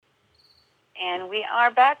And we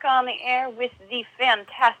are back on the air with the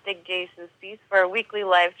fantastic Jason Spees for our weekly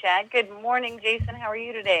live chat. Good morning, Jason. How are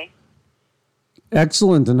you today?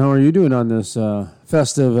 Excellent. And how are you doing on this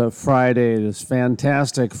festive Friday, this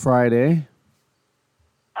fantastic Friday?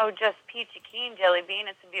 Oh, just peachy keen, jelly bean.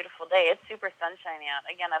 It's a beautiful day. It's super sunshiny out.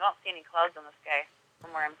 Again, I don't see any clouds in the sky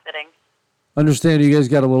from where I'm sitting. Understand you guys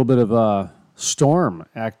got a little bit of storm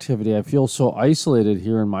activity. I feel so isolated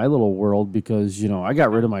here in my little world because, I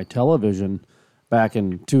got rid of my television back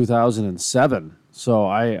in 2007. So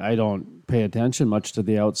I don't pay attention much to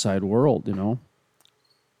the outside world, Yeah,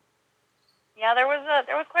 there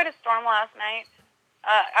was quite a storm last night.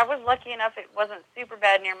 I was lucky enough it wasn't super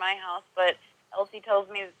bad near my house, but Elsie tells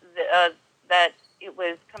me that it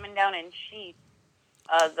was coming down in sheets.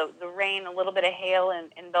 The rain, a little bit of hail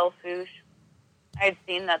in Belle Fourche. I had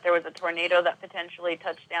seen that there was a tornado that potentially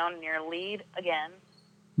touched down near Lead again.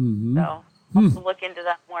 Mm-hmm. So I'll have to look into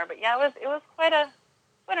that more. But yeah, it was quite an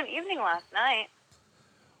evening last night.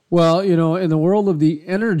 Well, in the world of the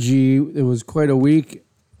energy, it was quite a week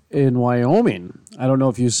in Wyoming. I don't know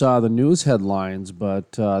if you saw the news headlines,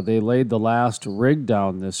 but they laid the last rig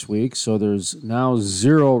down this week. So there's now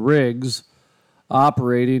 0 rigs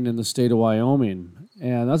operating in the state of Wyoming.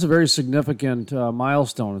 And that's a very significant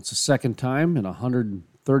milestone. It's the second time in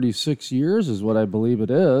 136 years is what I believe it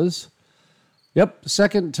is. Yep,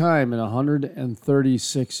 second time in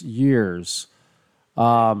 136 years.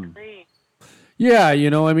 Yeah,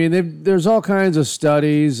 there's all kinds of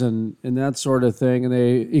studies and that sort of thing, and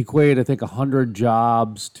they equate, I think, 100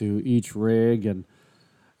 jobs to each rig. And,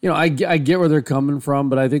 I get where they're coming from,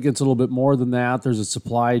 but I think it's a little bit more than that. There's a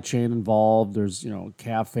supply chain involved. There's,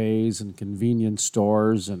 cafes and convenience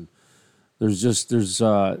stores, and that's just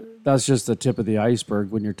the tip of the iceberg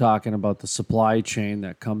when you're talking about the supply chain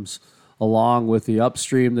that comes along with the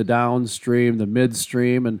upstream, the downstream, the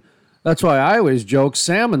midstream, and that's why I always joke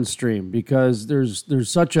salmon stream, because there's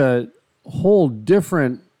such a whole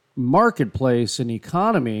different marketplace and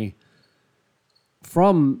economy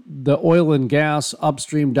from the oil and gas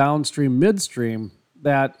upstream, downstream, midstream,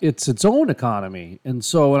 that it's its own economy. And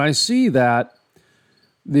so when I see that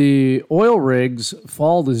the oil rigs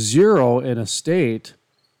fall to 0 in a state,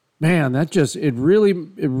 man, it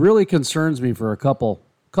really concerns me for a couple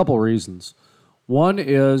reasons. One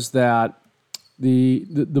is that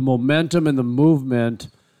the momentum and the movement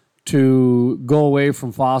to go away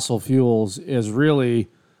from fossil fuels is really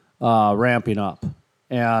ramping up.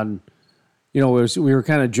 And, we were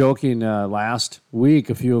kind of joking last week,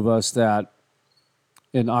 a few of us, that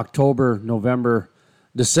in October, November,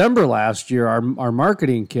 December last year, our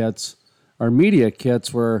marketing kits, our media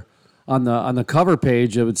kits were on the cover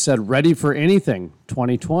page. It said "Ready for Anything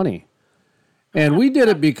 2020," and we did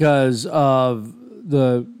it because of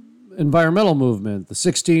the environmental movement, the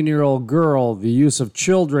 16-year-old girl, the use of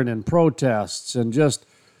children in protests, and just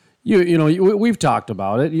we've talked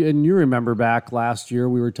about it, and you remember back last year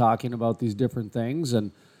we were talking about these different things,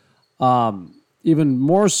 and even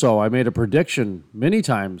more so, I made a prediction many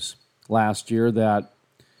times last year that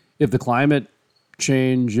if the climate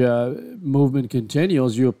change movement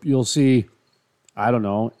continues, you'll see,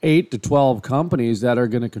 8 to 12 companies that are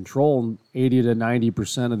going to control 80 to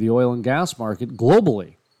 90% of the oil and gas market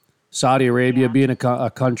globally. Saudi Arabia being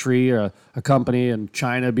a country, a company, and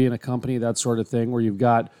China being a company, that sort of thing, where you've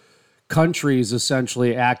got countries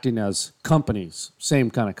essentially acting as companies,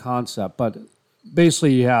 same kind of concept. But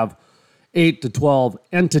basically you have 8 to 12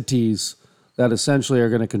 entities that essentially are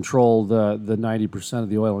going to control the 90% of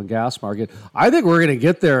the oil and gas market. I think we're going to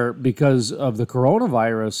get there because of the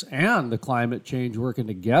coronavirus and the climate change working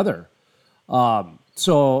together.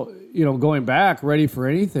 So, going back, Ready for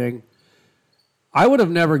Anything, I would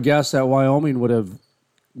have never guessed that Wyoming would have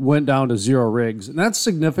went down to 0 rigs. And that's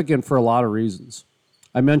significant for a lot of reasons.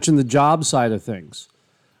 I mentioned the job side of things,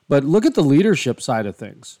 but look at the leadership side of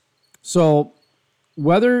things. So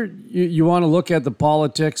whether you want to look at the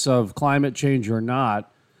politics of climate change or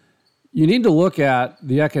not, you need to look at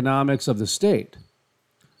the economics of the state.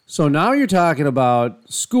 So now you're talking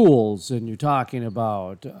about schools, and you're talking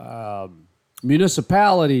about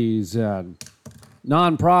municipalities and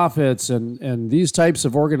nonprofits and these types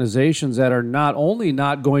of organizations that are not only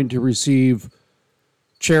not going to receive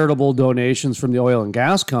charitable donations from the oil and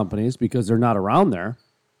gas companies because they're not around there,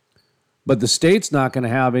 but the state's not going to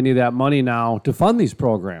have any of that money now to fund these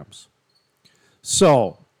programs.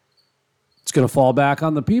 So it's going to fall back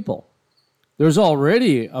on the people. There's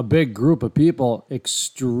already a big group of people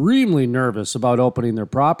extremely nervous about opening their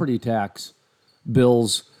property tax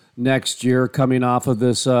bills next year coming off of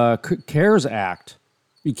this CARES Act.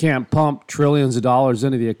 You can't pump trillions of dollars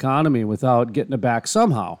into the economy without getting it back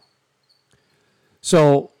somehow.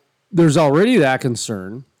 So there's already that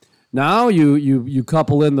concern. Now you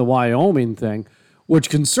couple in the Wyoming thing, which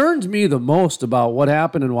concerns me the most about what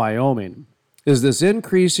happened in Wyoming is this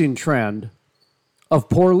increasing trend of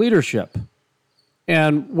poor leadership.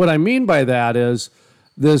 And what I mean by that is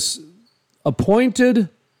this appointed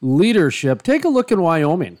leadership. Take a look in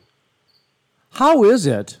Wyoming. How is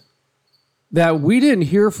it that we didn't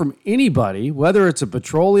hear from anybody, whether it's a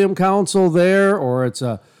petroleum council there or it's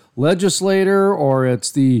a legislator or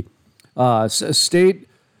it's the state,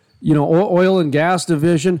 oil and gas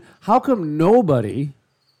division? How come nobody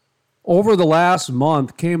over the last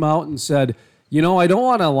month came out and said, I don't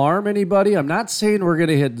want to alarm anybody. I'm not saying we're going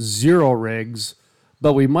to hit 0 rigs,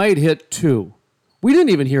 but we might hit 2. We didn't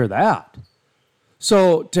even hear that.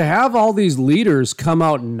 So to have all these leaders come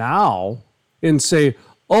out now and say,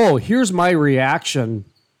 oh, here's my reaction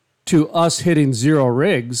to us hitting 0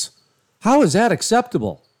 rigs, how is that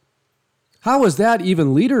acceptable? How is that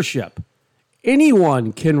even leadership?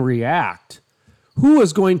 Anyone can react. Who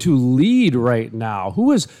is going to lead right now?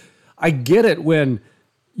 I get it when,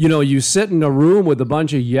 you sit in a room with a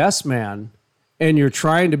bunch of yes men and you're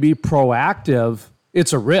trying to be proactive,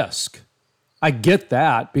 it's a risk. I get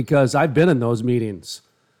that because I've been in those meetings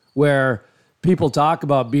where people talk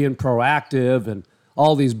about being proactive and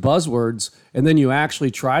all these buzzwords, and then you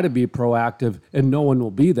actually try to be proactive and no one will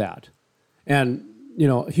be that. And,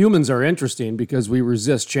 humans are interesting because we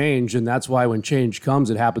resist change, and that's why when change comes,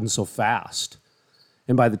 it happens so fast.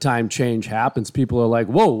 And by the time change happens, people are like,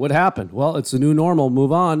 whoa, what happened? Well, it's the new normal,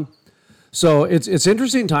 move on. So it's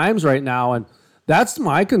interesting times right now, and that's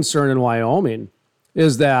my concern in Wyoming,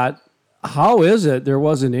 is that how is it there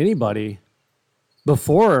wasn't anybody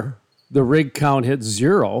before the rig count hit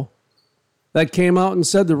 0 that came out and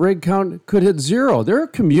said the rig count could hit 0? There are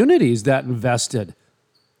communities that invested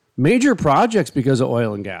major projects because of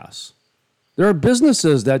oil and gas. There are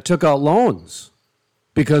businesses that took out loans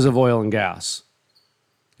because of oil and gas.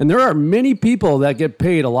 And there are many people that get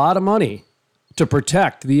paid a lot of money to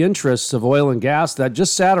protect the interests of oil and gas that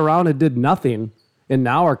just sat around and did nothing and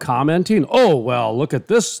now are commenting, oh, well, look at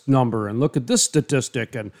this number and look at this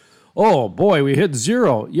statistic and, oh, boy, we hit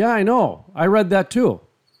 0. Yeah, I know. I read that too.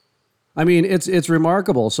 I mean, it's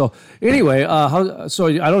remarkable. So anyway, so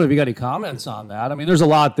I don't know if you got any comments on that. I mean, there's a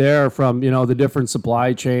lot there from, the different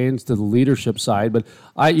supply chains to the leadership side. But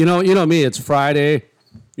you know me, it's Friday.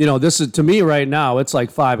 This is, to me right now, it's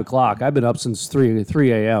like 5 o'clock. I've been up since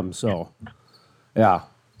 3 a.m. So, yeah.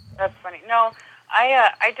 That's funny. No,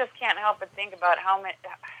 I just can't help but think about how much,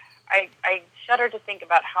 I shudder to think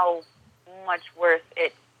about how much worse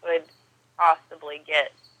it could possibly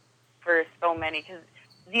get for so many, because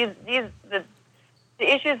the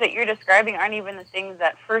issues that you're describing aren't even the things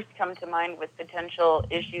that first come to mind with potential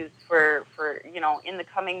issues for in the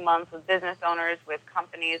coming months with business owners, with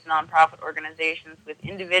companies, nonprofit organizations, with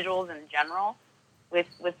individuals in general, with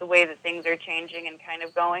the way that things are changing and kind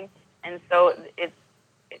of going. And so it's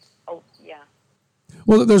yeah.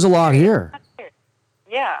 Well, there's a lot here.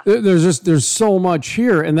 Yeah. There's so much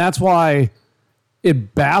here, and that's why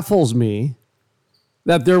it baffles me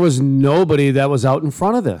that there was nobody that was out in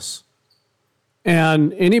front of this.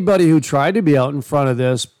 And anybody who tried to be out in front of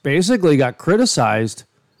this basically got criticized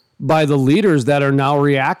by the leaders that are now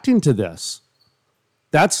reacting to this.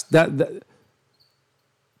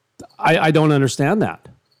 I don't understand that.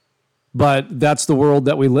 But that's the world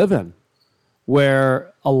that we live in,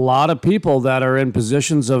 where a lot of people that are in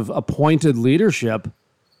positions of appointed leadership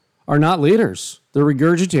are not leaders. They're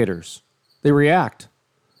regurgitators. They react.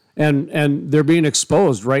 And they're being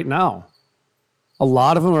exposed right now. A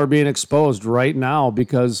lot of them are being exposed right now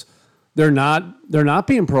because they're not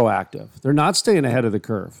being proactive. They're not staying ahead of the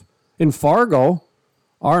curve. In Fargo,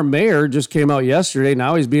 our mayor just came out yesterday.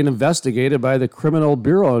 Now he's being investigated by the Criminal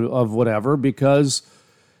Bureau of whatever because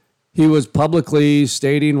he was publicly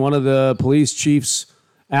stating one of the police chief's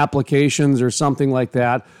applications or something like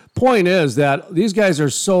that. Point is that these guys are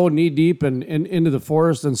so knee-deep and into the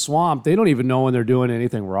forest and swamp, they don't even know when they're doing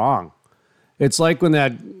anything wrong. It's like when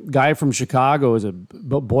that guy from Chicago, is it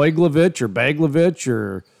Boyglovich or Baglovich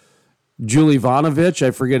or Julivanovich,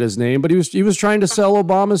 I forget his name, but he was trying to sell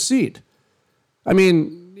Obama's seat. I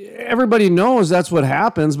mean, everybody knows that's what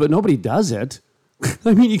happens, but nobody does it.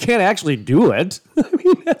 I mean, you can't actually do it. I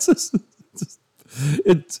mean, it's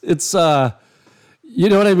you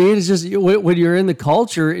know what I mean? It's just when you're in the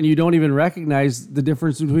culture and you don't even recognize the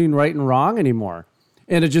difference between right and wrong anymore.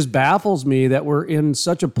 And it just baffles me that we're in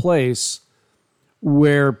such a place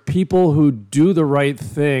where people who do the right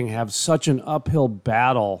thing have such an uphill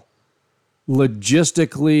battle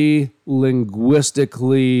logistically,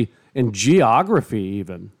 linguistically, and geography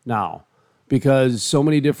even now. because so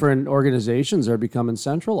many different organizations are becoming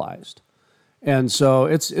centralized. And so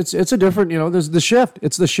it's a different, there's the shift.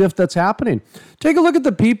 It's the shift that's happening. Take a look at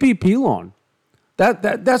the PPP loan.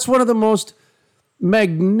 That's one of the most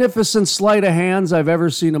magnificent sleight of hands I've ever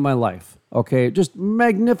seen in my life. Okay, just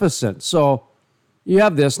magnificent. So you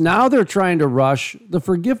have this. Now they're trying to rush the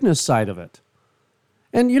forgiveness side of it.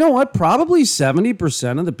 And you know what? Probably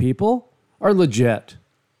 70% of the people are legit.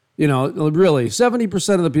 Really,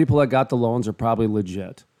 70% of the people that got the loans are probably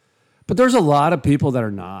legit. But there's a lot of people that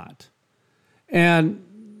are not. And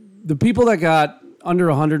the people that got under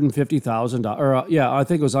 $150,000, or I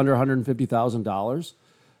think it was under $150,000.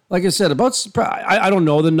 Like I said, I don't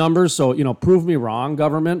know the numbers, so prove me wrong,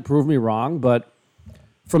 government, prove me wrong. But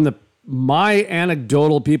from my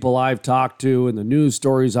anecdotal people I've talked to, and the news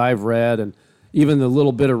stories I've read, and even the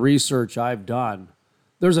little bit of research I've done,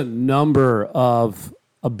 there's a number of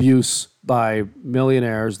abuse by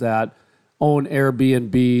millionaires that own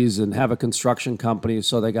Airbnbs and have a construction company,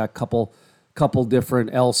 so they got couple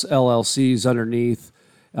different LLCs underneath,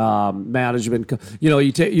 management.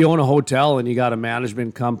 You own a hotel and you got a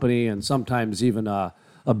management company and sometimes even a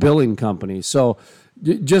billing company. So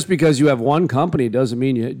just because you have one company doesn't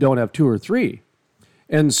mean you don't have two or three.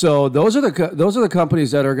 And so those are the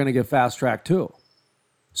companies that are going to get fast tracked too.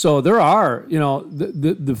 So there are,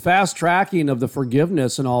 the fast tracking of the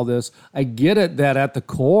forgiveness and all this. I get it that at the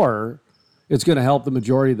core, it's going to help the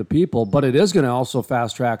majority of the people, but it is going to also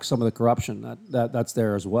fast track some of the corruption that's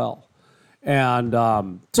there as well. And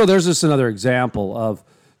so there's just another example of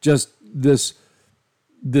just this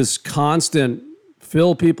constant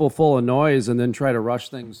fill people full of noise and then try to rush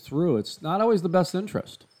things through. It's not always the best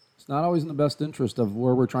interest. It's not always in the best interest of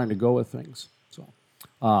where we're trying to go with things. So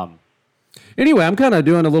anyway, I'm kind of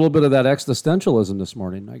doing a little bit of that existentialism this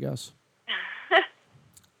morning, I guess.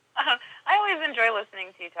 I always enjoy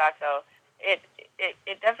listening to you talk, though.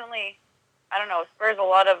 It definitely, I don't know, spurs a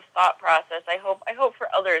lot of thought process. I hope for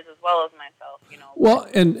others as well as myself, Well,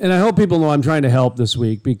 and I hope people know I'm trying to help this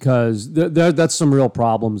week because that's some real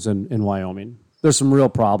problems in Wyoming. There's some real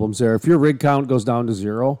problems there. If your rig count goes down to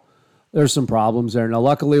zero, there's some problems there. Now,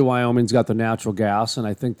 luckily, Wyoming's got the natural gas, and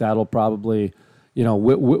I think that'll probably,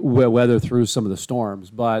 weather through some of the storms.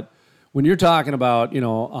 But when you're talking about,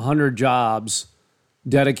 100 jobs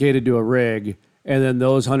dedicated to a rig, and then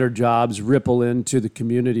those 100 jobs ripple into the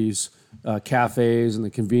communities, cafes and the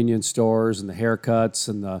convenience stores and the haircuts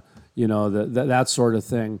and that sort of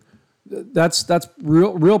thing. That's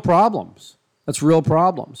real problems. That's real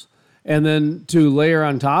problems. And then to layer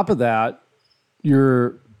on top of that,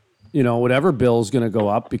 your whatever bill is going to go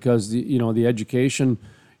up because the education,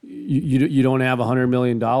 you don't have $100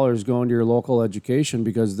 million going to your local education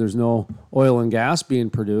because there's no oil and gas being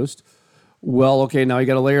produced. Well, okay, now you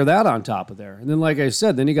got to layer that on top of there. And then, like I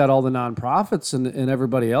said, then you got all the nonprofits and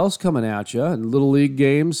everybody else coming at you, and Little League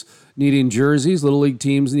games needing jerseys, Little League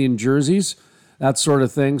teams needing jerseys, that sort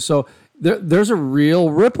of thing. So there's a real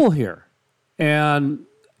ripple here. And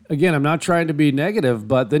again, I'm not trying to be negative,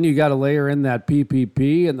 but then you got to layer in that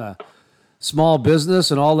PPP and the small business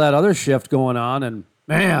and all that other shift going on. And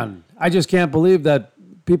man, I just can't believe that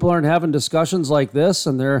people aren't having discussions like this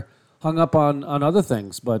and they're hung up on other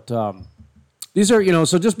things. But these are,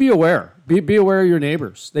 so just be aware. Be aware of your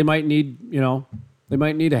neighbors. They might need,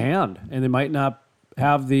 a hand, and they might not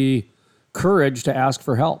have the courage to ask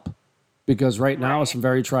for help because right now it's some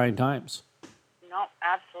very trying times. No,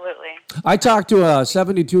 absolutely. I talked to a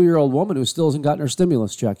 72-year-old woman who still hasn't gotten her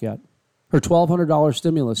stimulus check yet, her $1,200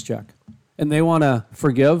 stimulus check, and they want to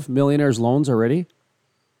forgive millionaires' loans already.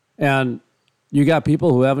 And you got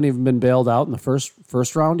people who haven't even been bailed out in the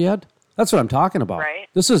first round yet. That's what I'm talking about. Right.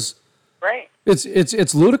 This is right.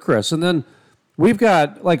 It's ludicrous. And then we've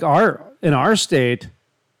got in our state,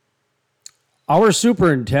 our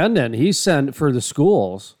superintendent, he sent for the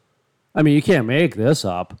schools. I mean, you can't make this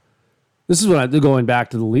up. This is when I'm going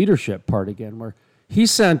back to the leadership part again, where he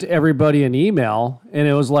sent everybody an email and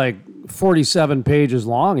it was like 47 pages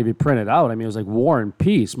long if you print it out. I mean, it was like War and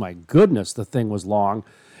Peace. My goodness, the thing was long.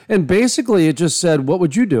 And basically it just said, what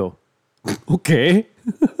would you do? Okay.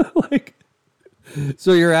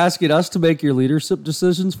 So you're asking us to make your leadership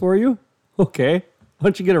decisions for you? Okay. Why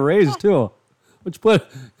don't you get a raise too? Why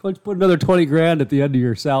don't you put another $20,000 at the end of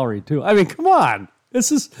your salary too? I mean, come on.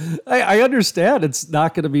 This is, I understand it's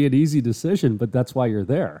not going to be an easy decision, but that's why you're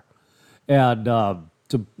there. And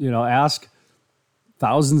to, ask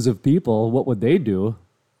thousands of people, what would they do?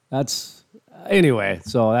 Anyway,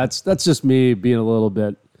 so that's just me being a little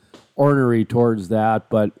bit ornery towards that,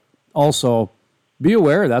 but also be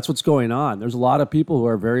aware that's what's going on. There's a lot of people who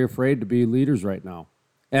are very afraid to be leaders right now.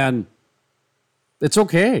 And it's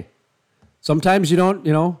okay. Sometimes you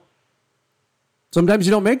don't, sometimes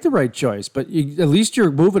you don't make the right choice, but at least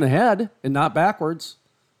you're moving ahead and not backwards.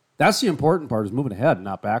 That's the important part, is moving ahead and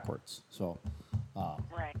not backwards. So,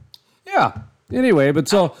 Right. yeah. Anyway, but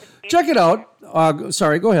so check it out.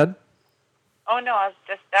 Sorry, go ahead. Oh no, I was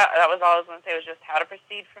just that was all I was going to say, was just how to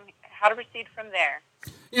proceed from there.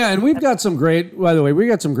 Yeah, and we've got some great, by the way, we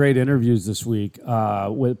got some great interviews this week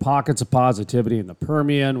with pockets of positivity in the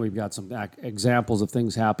Permian. We've got some examples of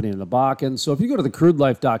things happening in the Bakken. So if you go to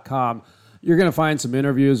thecrudelife.com, you're going to find some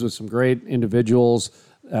interviews with some great individuals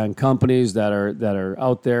and companies that are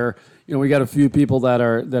out there. We got a few people that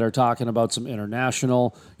are talking about some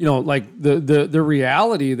international, like the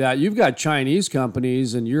reality that you've got Chinese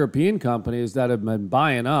companies and European companies that have been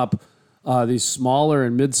buying up these smaller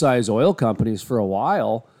and mid-sized oil companies for a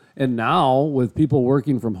while. And now with people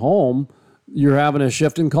working from home, you're having a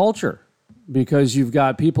shift in culture because you've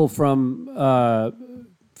got people from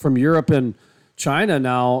Europe and China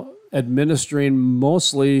now administering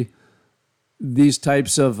mostly these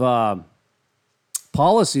types of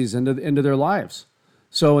policies into their lives.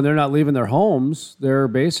 So when they're not leaving their homes, they're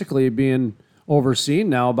basically being overseen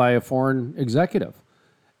now by a foreign executive.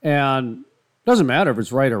 And it doesn't matter if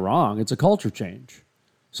it's right or wrong. It's a culture change.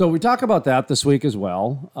 So we talk about that this week as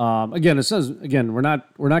well. Again, we're not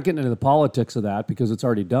getting into the politics of that because it's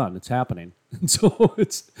already done. It's happening. And so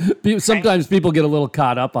sometimes people get a little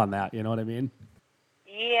caught up on that. You know what I mean?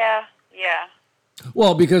 Yeah.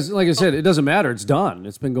 Well, because like I said, it doesn't matter. It's done.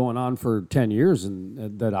 It's been going on for 10 years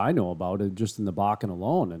and that I know about it, just in the Bakken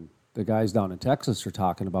alone. And the guys down in Texas are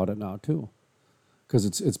talking about it now too, because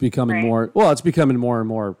it's becoming it's becoming more and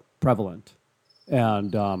more prevalent.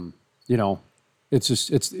 And,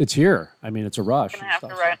 it's here. I mean, it's a rush. It's going to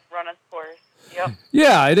have to run its course. Yep.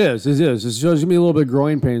 Yeah, it is. It's going to be a little bit of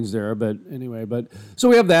growing pains there. But anyway, so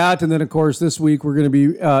we have that. And then, of course, this week we're going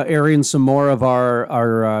to be airing some more of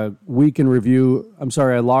our week in review.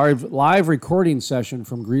 A live recording session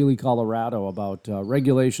from Greeley, Colorado about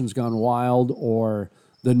regulations gone wild or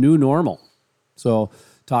the new normal. So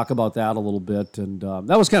talk about that a little bit. And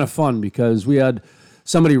that was kind of fun because we had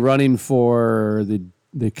somebody running for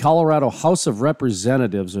the Colorado House of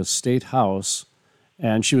Representatives, a state house.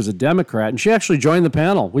 And she was a Democrat, and she actually joined the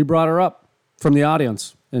panel. We brought her up from the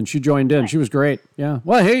audience, and she joined in. She was great. Yeah.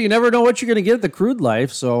 Well, hey, you never know what you're going to get at the Crude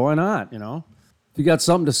Life, so why not? If you got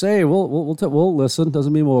something to say, we'll listen.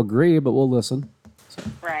 Doesn't mean we'll agree, but we'll listen. So.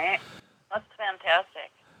 Right. That's fantastic.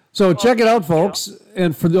 So check it out, folks.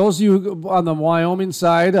 And for those of you on the Wyoming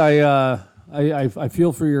side, I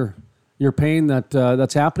feel for your pain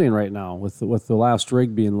that's happening right now with the last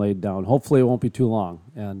rig being laid down. Hopefully it won't be too long,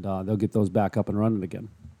 and they'll get those back up and running again.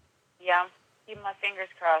 Yeah, keep my fingers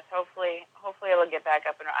crossed. Hopefully it'll get back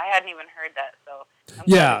up and running. I hadn't even heard that, so I'm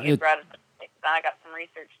glad you brought it up. I got some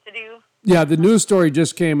research to do. Yeah, the news story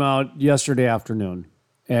just came out yesterday afternoon,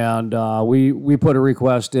 and we put a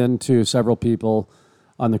request into several people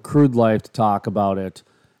on the Crude Life to talk about it,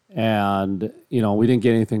 and we didn't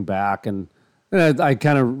get anything back, and I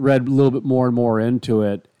kind of read a little bit more and more into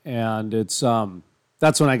it, and it's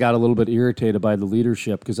that's when I got a little bit irritated by the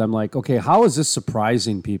leadership because I'm like, okay, how is this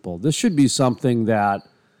surprising people? This should be something that,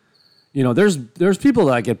 there's people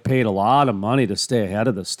that get paid a lot of money to stay ahead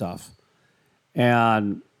of this stuff,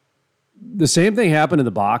 and the same thing happened in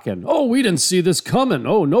the Bakken. Oh, we didn't see this coming.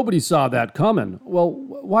 Oh, nobody saw that coming. Well,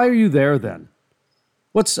 why are you there then?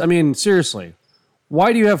 Seriously,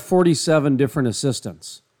 why do you have 47 different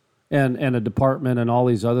assistants? And a department and all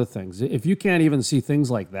these other things. If you can't even see things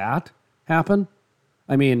like that happen,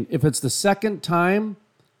 if it's the second time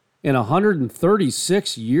in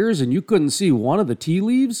 136 years and you couldn't see one of the tea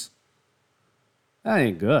leaves, that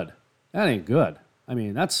ain't good.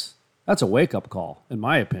 That's a wake-up call, in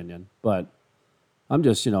my opinion. But I'm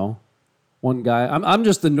just, one guy. I'm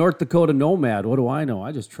just the North Dakota nomad. What do I know?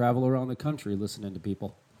 I just travel around the country listening to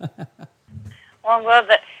people. Well, I'm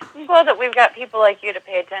glad that we've got people like you to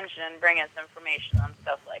pay attention and bring us information on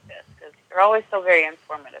stuff like this because you're always so very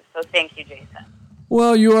informative. So thank you, Jason.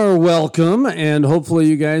 Well, you are welcome, and hopefully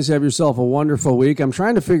you guys have yourself a wonderful week. I'm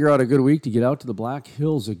trying to figure out a good week to get out to the Black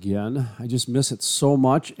Hills again. I just miss it so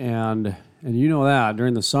much, and you know that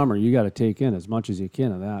during the summer you got to take in as much as you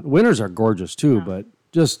can of that. Winters are gorgeous too, but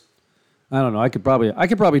just I don't know. I could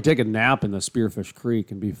probably take a nap in the Spearfish Creek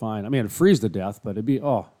and be fine. It'd freeze to death, but it'd be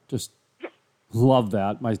just. Love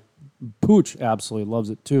that. My pooch absolutely loves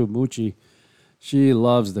it too. Moochie, she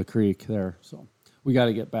loves the creek there. So we got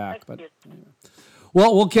to get back. But anyway.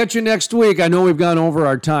 Well, we'll catch you next week. I know we've gone over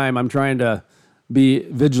our time. I'm trying to be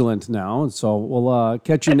vigilant now. So we'll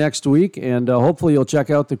catch you next week. And hopefully you'll check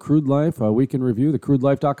out the Crude Life Week in Review,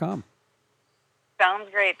 thecrudelife.com.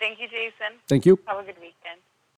 Sounds great. Thank you, Jason. Thank you. Have a good